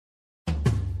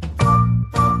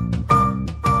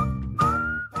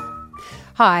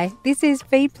Hi, this is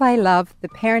Feed, Play, Love, the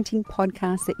parenting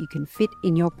podcast that you can fit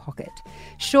in your pocket.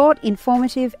 Short,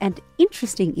 informative and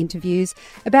interesting interviews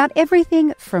about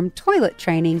everything from toilet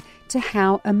training to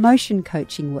how emotion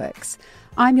coaching works.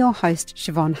 I'm your host,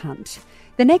 Siobhan Hunt.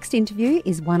 The next interview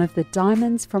is one of the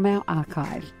diamonds from our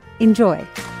archive. Enjoy.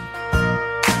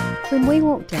 When we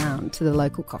walk down to the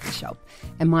local coffee shop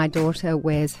and my daughter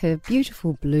wears her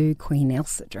beautiful blue Queen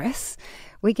Elsa dress,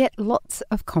 we get lots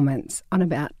of comments on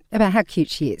about how cute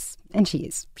she is. And she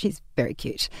is. She's very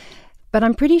cute. But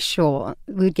I'm pretty sure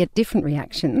we'd get different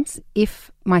reactions if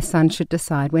my son should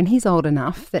decide when he's old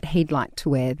enough that he'd like to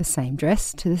wear the same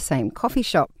dress to the same coffee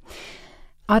shop.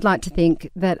 I'd like to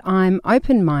think that I'm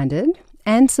open-minded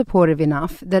and supportive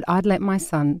enough that I'd let my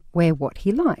son wear what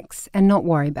he likes and not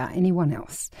worry about anyone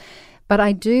else. But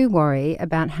I do worry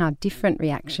about how different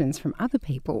reactions from other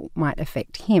people might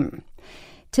affect him.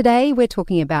 Today, we're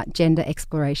talking about gender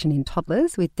exploration in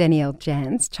toddlers with Danielle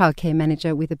Jans, Childcare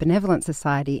Manager with the Benevolent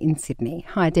Society in Sydney.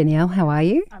 Hi, Danielle. How are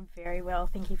you? I'm very well.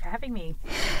 Thank you for having me.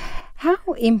 How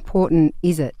important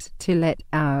is it to let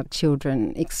our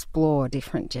children explore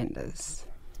different genders?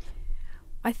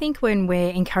 I think when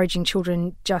we're encouraging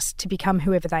children just to become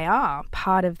whoever they are,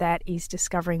 part of that is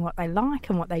discovering what they like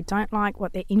and what they don't like,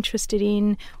 what they're interested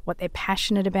in, what they're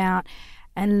passionate about,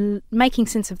 and making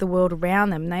sense of the world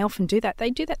around them. And they often do that. They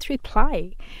do that through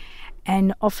play.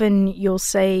 And often you'll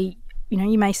see,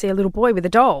 you may see a little boy with a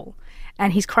doll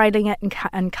and he's cradling it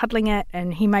and cuddling it,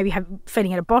 and he may be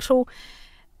feeding it a bottle.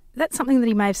 That's something that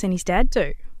he may have seen his dad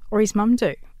do or his mum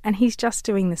do. And he's just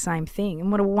doing the same thing.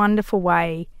 And what a wonderful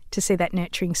way to see that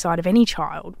nurturing side of any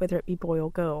child, whether it be boy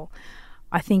or girl.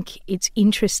 I think it's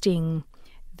interesting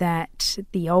that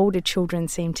the older children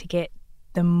seem to get,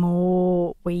 the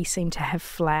more we seem to have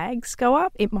flags go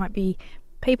up. It might be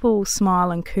people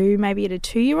smile and coo maybe at a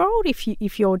 2-year-old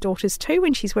if your daughter's 2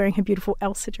 when she's wearing her beautiful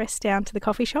Elsa dress down to the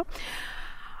coffee shop.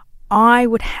 I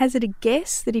would hazard a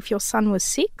guess that if your son was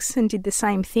 6 and did the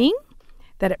same thing,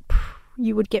 that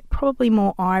you would get probably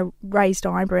more raised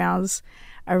eyebrows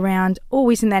around, oh,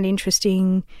 isn't that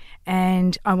interesting?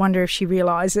 And I wonder if she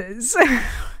realises,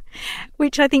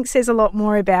 which I think says a lot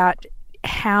more about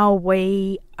how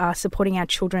we are supporting our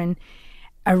children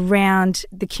around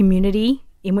the community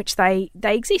in which they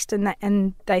exist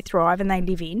and they thrive and they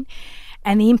live in,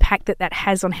 and the impact that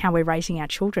has on how we're raising our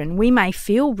children. We may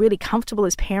feel really comfortable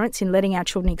as parents in letting our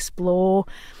children explore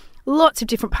lots of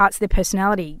different parts of their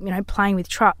personality, playing with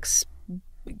trucks,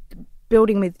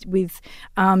 building with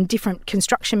different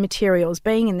construction materials,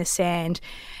 being in the sand,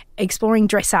 exploring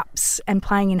dress-ups and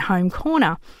playing in home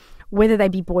corner, whether they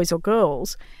be boys or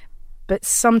girls. But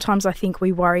sometimes I think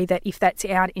we worry that if that's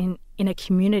out in a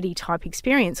community-type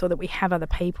experience, or that we have other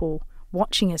people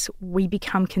watching us, we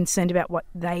become concerned about what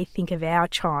they think of our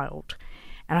child.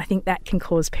 And I think that can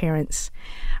cause parents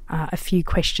a few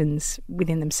questions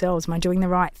within themselves. Am I doing the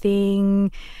right thing?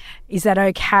 Is that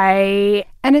okay?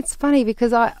 And it's funny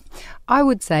because I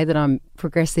would say that I'm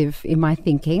progressive in my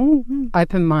thinking,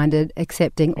 open-minded,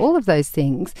 accepting, all of those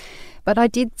things. But I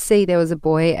did see there was a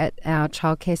boy at our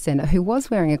childcare centre who was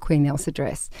wearing a Queen Elsa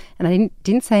dress, and I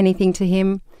didn't say anything to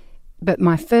him, but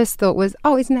my first thought was,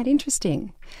 oh, isn't that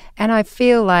interesting? And I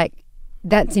feel like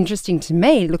that's interesting to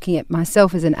me, looking at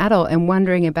myself as an adult and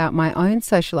wondering about my own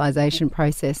socialisation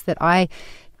process, that I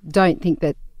don't think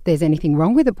that there's anything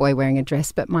wrong with a boy wearing a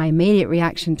dress, but my immediate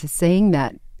reaction to seeing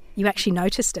that. You actually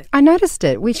noticed it. I noticed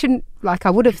it. We shouldn't, I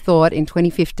would have thought in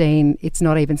 2015 it's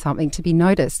not even something to be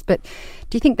noticed. But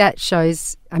do you think that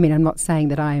shows, I'm not saying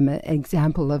that I am an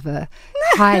example of a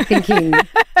high-thinking,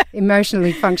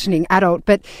 emotionally functioning adult,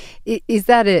 but is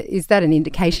that an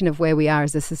indication of where we are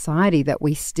as a society, that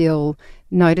we still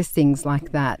notice things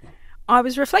like that? I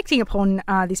was reflecting upon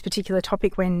this particular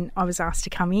topic when I was asked to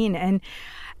come in, and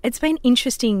it's been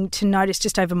interesting to notice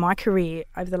just over my career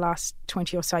over the last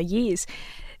 20 or so years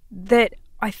that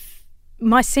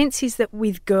my sense is that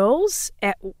with girls,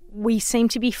 we seem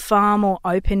to be far more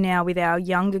open now with our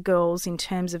younger girls in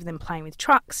terms of them playing with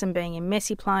trucks and being in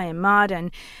messy play and mud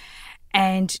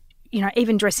and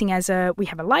even dressing as we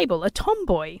have a label, a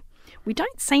tomboy. We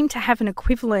don't seem to have an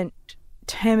equivalent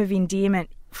term of endearment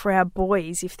for our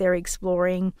boys if they're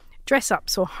exploring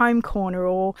dress-ups or home corner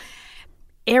or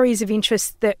areas of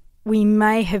interest that we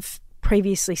may have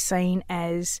previously seen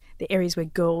as the areas where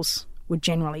girls would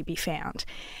generally be found.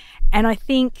 And I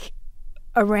think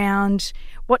around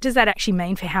what does that actually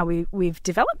mean for how we've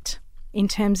developed in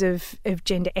terms of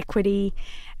gender equity,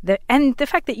 and the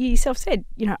fact that you yourself said,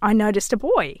 I noticed a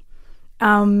boy,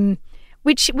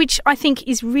 which I think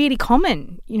is really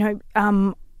common.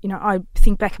 I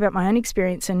think back about my own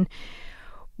experience, and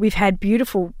we've had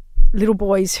beautiful little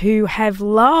boys who have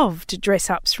loved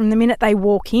dress-ups from the minute they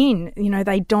walk in. You know,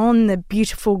 they don the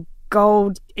beautiful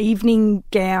gold evening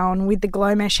gown with the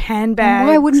glow mesh handbag.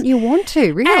 Why wouldn't you want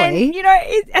to, really? And, you know,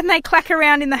 and they clack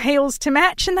around in the heels to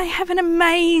match, and they have an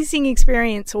amazing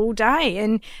experience all day,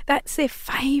 and that's their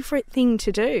favourite thing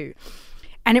to do.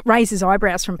 And it raises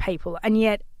eyebrows from people. And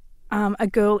yet a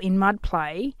girl in mud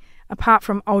play, apart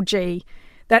from, oh, gee,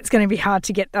 that's going to be hard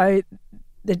to get the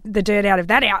dirt out of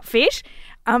that outfit,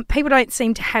 people don't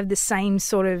seem to have the same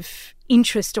sort of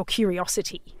interest or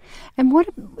curiosity. And what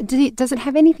does it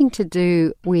have anything to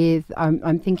do with,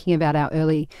 I'm thinking about our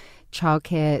early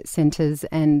childcare centres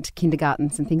and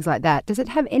kindergartens and things like that. Does it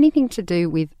have anything to do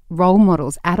with role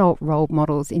models, adult role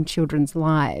models in children's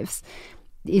lives?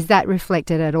 Is that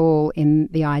reflected at all in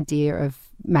the idea of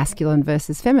masculine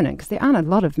versus feminine? Because there aren't a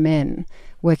lot of men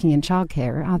working in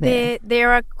childcare, are there?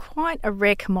 There are quite a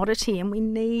rare commodity, and we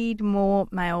need more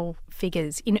male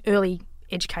figures in early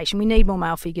education. We need more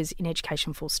male figures in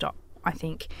education, full stop, I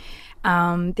think.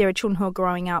 There are children who are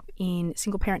growing up in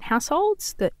single-parent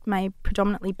households that may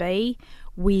predominantly be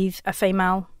with a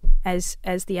female as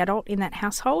the adult in that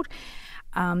household.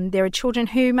 There are children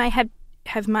who may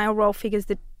have male role figures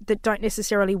that don't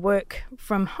necessarily work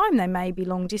from home. They may be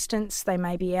long distance. They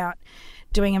may be out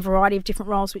doing a variety of different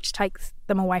roles which takes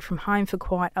them away from home for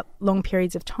quite long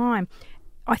periods of time.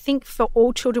 I think for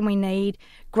all children we need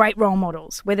great role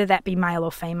models, whether that be male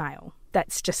or female.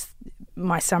 That's just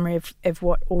my summary of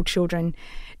what all children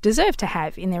deserve to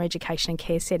have in their education and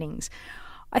care settings.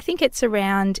 I think it's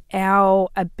around our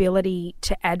ability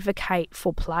to advocate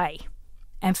for play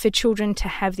and for children to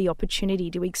have the opportunity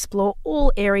to explore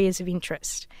all areas of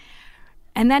interest.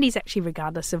 And that is actually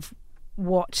regardless of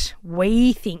what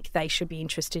we think they should be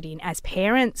interested in as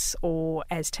parents or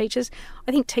as teachers.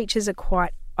 I think teachers are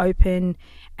quite open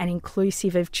and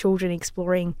inclusive of children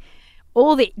exploring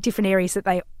all the different areas that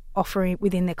they offer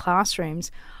within their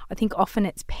classrooms. I think often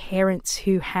it's parents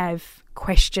who have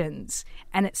questions,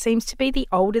 and it seems to be the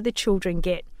older the children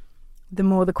get, the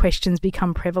more the questions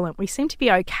become prevalent. We seem to be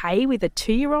okay with a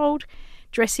 2-year-old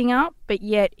dressing up, but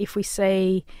yet if we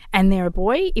see, and they're a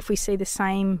boy, if we see the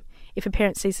same, if a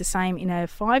parent sees the same in a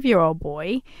 5-year-old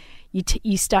boy,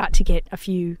 you start to get a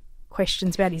few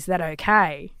questions about, is that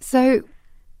okay? So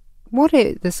what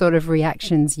are the sort of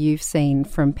reactions you've seen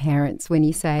from parents when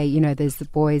you say, you know, there's the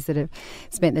boys that have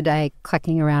spent the day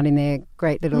clacking around in their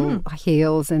great little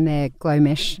heels and their glow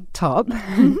mesh top?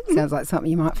 Sounds like something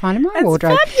you might find in my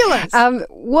wardrobe. Fabulous.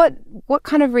 What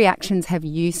kind of reactions have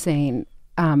you seen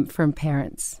from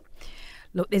parents?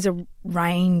 Look, there's a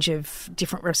range of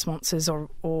different responses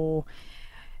or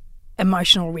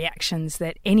emotional reactions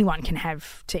that anyone can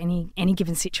have to any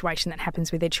given situation that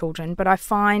happens with their children. But I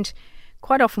find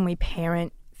quite often we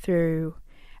parent through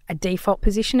a default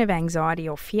position of anxiety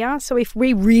or fear. So if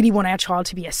we really want our child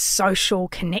to be a social,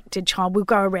 connected child, we'll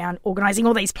go around organising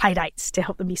all these play dates to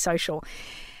help them be social.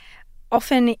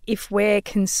 Often if we're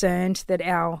concerned that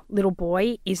our little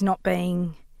boy is not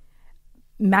being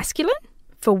masculine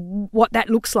for what that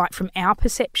looks like from our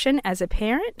perception as a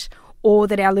parent, or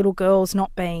that our little girl's not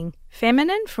being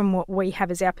feminine from what we have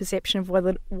as our perception of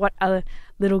what a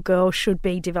little girl should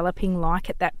be developing like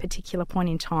at that particular point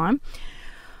in time,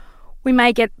 we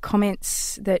may get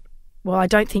comments that, well, I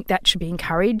don't think that should be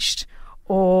encouraged,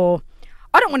 or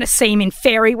I don't want to see him in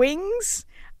fairy wings,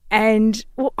 and,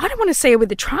 well, I don't want to see her with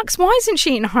the trucks. Why isn't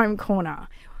she in home corner?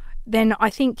 Then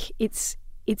I think it's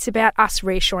about us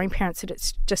reassuring parents that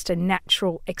it's just a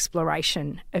natural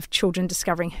exploration of children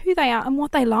discovering who they are and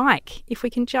what they like. If we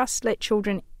can just let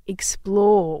children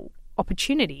explore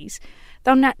opportunities,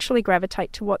 they'll naturally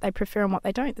gravitate to what they prefer and what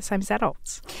they don't, the same as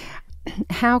adults.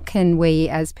 How can we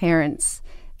as parents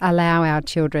allow our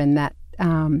children that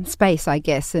space, I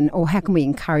guess, or how can we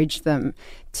encourage them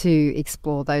to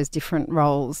explore those different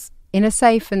roles in a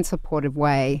safe and supportive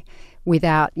way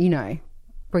without, you know,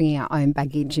 bringing our own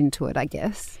baggage into it, I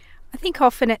guess? I think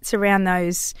often it's around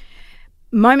those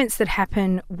moments that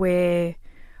happen where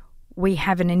we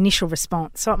have an initial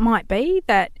response. So it might be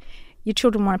that your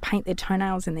children want to paint their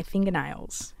toenails and their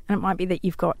fingernails, and it might be that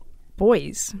you've got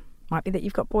boys, might be that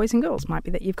you've got boys and girls, might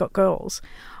be that you've got girls.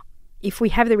 If we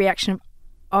have the reaction of,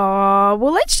 oh,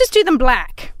 well, let's just do them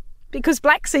black, because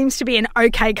black seems to be an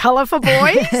okay colour for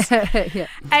boys. Yeah.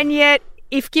 And yet,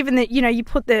 if given that, you know, you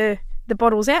put the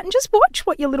bottles out and just watch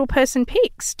what your little person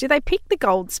picks. Do they pick the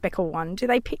gold speckle one? Do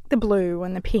they pick the blue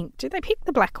and the pink? Do they pick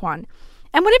the black one?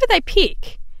 And whatever they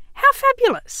pick, how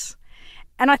fabulous.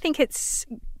 And I think it's,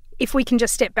 if we can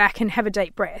just step back and have a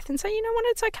deep breath and say, you know what,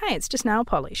 it's okay, it's just nail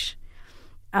polish.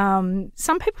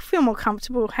 Some people feel more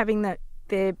comfortable having the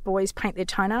their boys paint their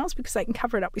toenails because they can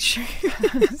cover it up with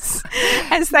shoes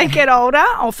as they get older,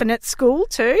 often at school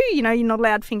too. You know, you're not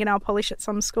allowed fingernail polish at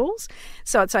some schools,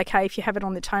 so it's okay if you have it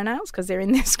on the toenails because they're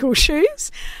in their school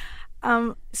shoes.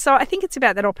 So I think it's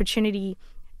about that opportunity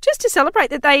just to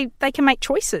celebrate that they can make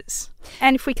choices.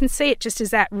 And if we can see it just as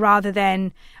that rather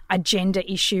than a gender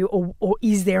issue or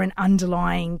is there an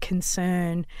underlying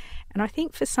concern. And I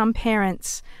think for some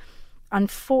parents,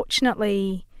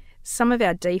 unfortunately, some of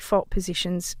our default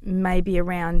positions may be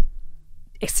around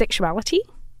sexuality.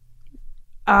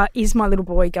 Is my little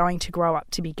boy going to grow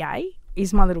up to be gay?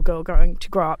 Is my little girl going to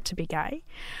grow up to be gay?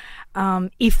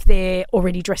 If they're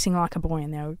already dressing like a boy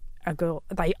and they're a girl,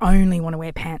 they only want to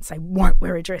wear pants, they won't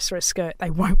wear a dress or a skirt,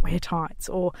 they won't wear tights.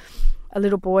 Or a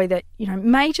little boy that, you know,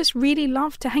 may just really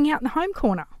love to hang out in the home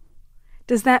corner.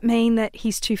 Does that mean that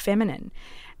he's too feminine?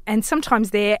 And sometimes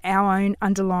they're our own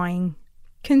underlying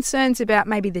concerns about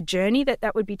maybe the journey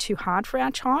that would be too hard for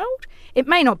our child. It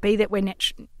may not be that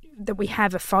that we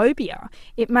have a phobia.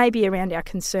 It may be around our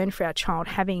concern for our child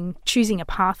choosing a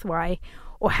pathway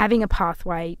or having a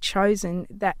pathway chosen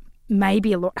that may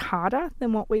be a lot harder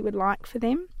than what we would like for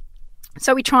them.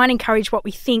 So we try and encourage what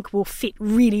we think will fit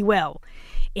really well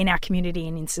in our community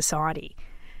and in society.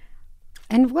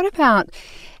 And what about,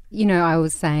 you know, I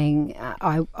was saying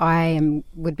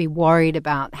would be worried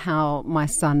about how my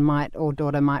son might or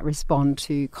daughter might respond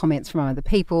to comments from other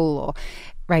people or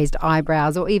raised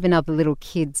eyebrows or even other little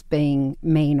kids being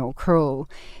mean or cruel.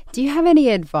 Do you have any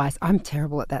advice? I'm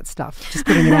terrible at that stuff, just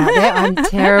putting it out there. I'm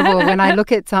terrible when I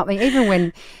look at something. Even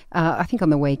when, I think on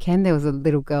the weekend, there was a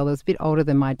little girl that was a bit older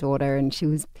than my daughter and she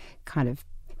was kind of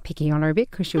picking on her a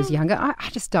bit because she was younger. I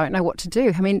just don't know what to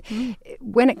do. I mean,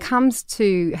 when it comes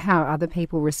to how other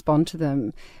people respond to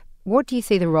them, what do you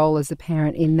see the role as a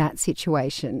parent in that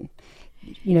situation?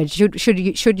 You know,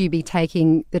 should you be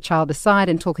taking the child aside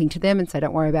and talking to them and say,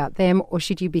 don't worry about them, or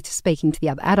should you be speaking to the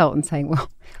other adult and saying, well,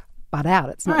 butt out,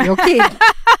 it's not your kid,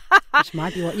 which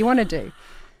might be what you want to do?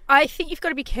 I think you've got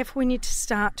to be careful when you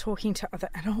start talking to other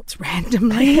adults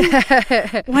randomly.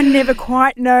 One never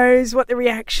quite knows what the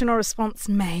reaction or response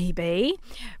may be.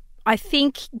 I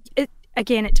think, it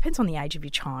depends on the age of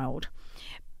your child.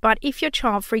 But if your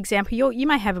child, for example, you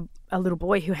may have a little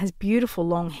boy who has beautiful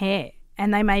long hair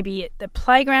and they may be at the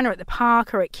playground or at the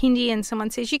park or at kindy and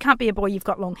someone says, you can't be a boy, you've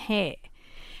got long hair.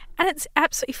 And it's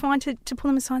absolutely fine to pull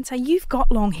them aside and say, you've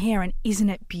got long hair and isn't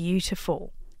it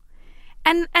beautiful?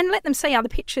 And let them see other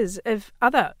pictures of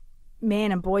other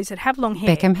men and boys that have long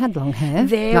hair. Beckham had long hair.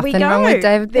 There we go. Nothing wrong with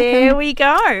David Beckham. There we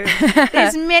go.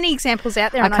 There's many examples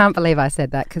out there. I can't believe I said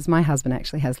that because my husband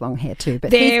actually has long hair too. But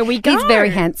there we go. He's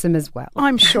very handsome as well.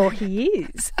 I'm sure he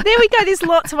is. There we go. There's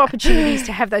lots of opportunities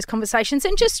to have those conversations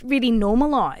and just really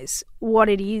normalise what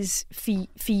it is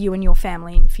for you and your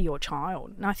family and for your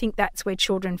child. And I think that's where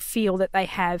children feel that they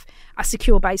have a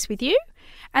secure base with you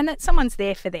and that someone's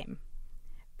there for them.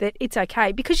 That it's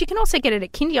okay, because you can also get it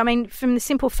at kindy. I mean, from the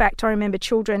simple fact, I remember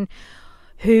children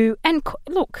who, and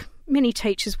look, many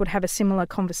teachers would have a similar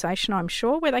conversation, I'm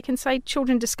sure, where they can say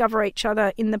children discover each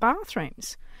other in the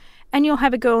bathrooms. And you'll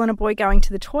have a girl and a boy going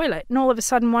to the toilet, and all of a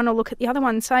sudden one will look at the other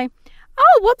one and say,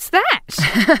 oh, what's that?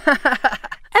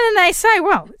 And then they say,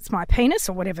 well, it's my penis,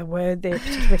 or whatever word their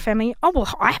particular family. Oh,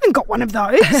 well, I haven't got one of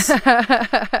those. How come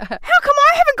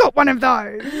I haven't got one of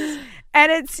those? And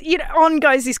it's, you know, on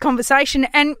goes this conversation.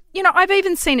 And, you know, I've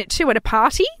even seen it too at a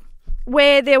party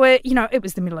where there were, you know, it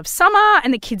was the middle of summer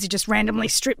and the kids had just randomly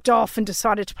stripped off and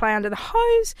decided to play under the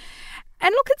hose.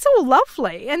 And look, it's all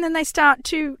lovely. And then they start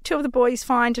two of the boys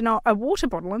find a water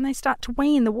bottle and they start to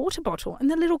wee in the water bottle.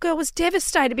 And the little girl was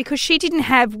devastated because she didn't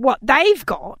have what they've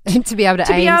got to be able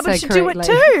to aim so do it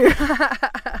too.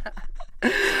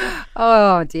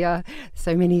 Oh dear,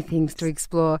 so many things to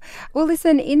explore. Well,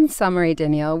 listen, in summary,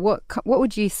 Danielle, what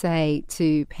would you say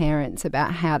to parents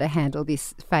about how to handle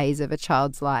this phase of a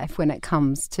child's life when it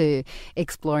comes to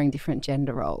exploring different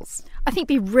gender roles? I think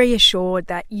be reassured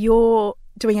that you're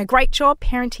doing a great job.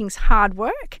 Parenting's hard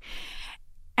work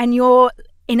and you're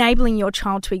enabling your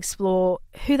child to explore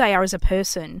who they are as a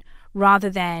person rather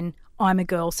than I'm a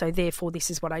girl, so therefore this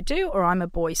is what I do, or I'm a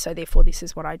boy, so therefore this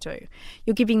is what I do.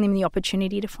 You're giving them the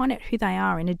opportunity to find out who they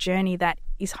are in a journey that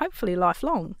is hopefully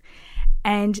lifelong.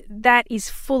 And that is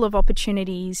full of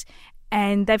opportunities,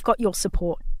 and they've got your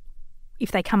support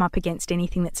if they come up against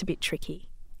anything that's a bit tricky.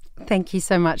 Thank you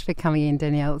so much for coming in,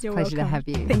 Danielle. It's a pleasure to have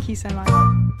you. Thank you so much.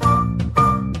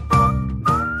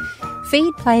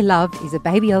 Feed, Play, Love is a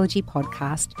babyology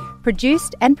podcast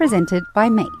produced and presented by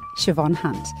me, Siobhan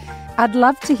Hunt. I'd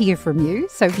love to hear from you,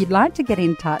 so if you'd like to get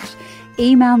in touch,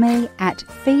 email me at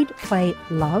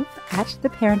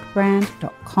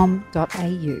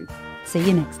feedplaylove@theparentbrand.com.au. See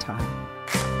you next time.